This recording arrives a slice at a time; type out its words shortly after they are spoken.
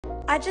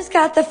I just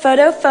got the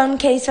photo phone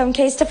case from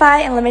Casetify,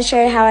 and let me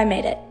show you how I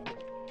made it.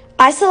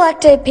 I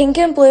selected pink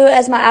and blue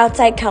as my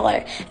outside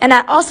color, and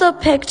I also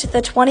picked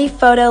the 20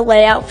 photo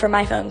layout for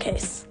my phone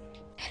case.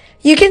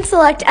 You can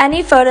select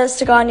any photos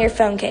to go on your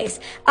phone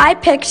case. I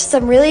picked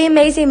some really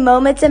amazing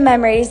moments and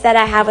memories that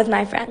I have with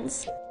my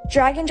friends.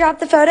 Drag and drop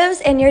the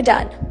photos and you're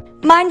done.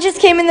 Mine just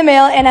came in the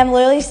mail and I'm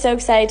literally so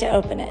excited to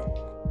open it.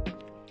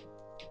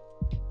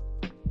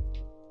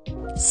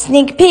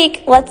 Sneak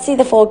peek, let's see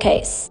the full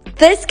case.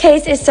 This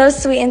case is so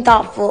sweet and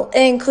thoughtful.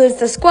 It includes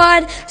the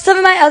squad, some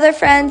of my other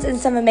friends, and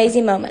some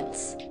amazing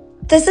moments.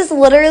 This is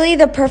literally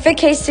the perfect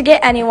case to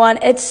get anyone.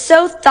 It's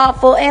so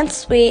thoughtful and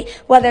sweet.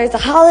 Whether it's a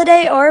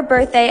holiday or a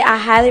birthday, I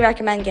highly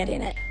recommend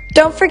getting it.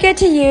 Don't forget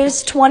to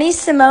use 20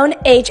 Symonne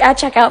H at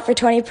checkout for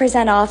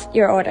 20% off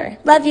your order.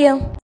 Love you.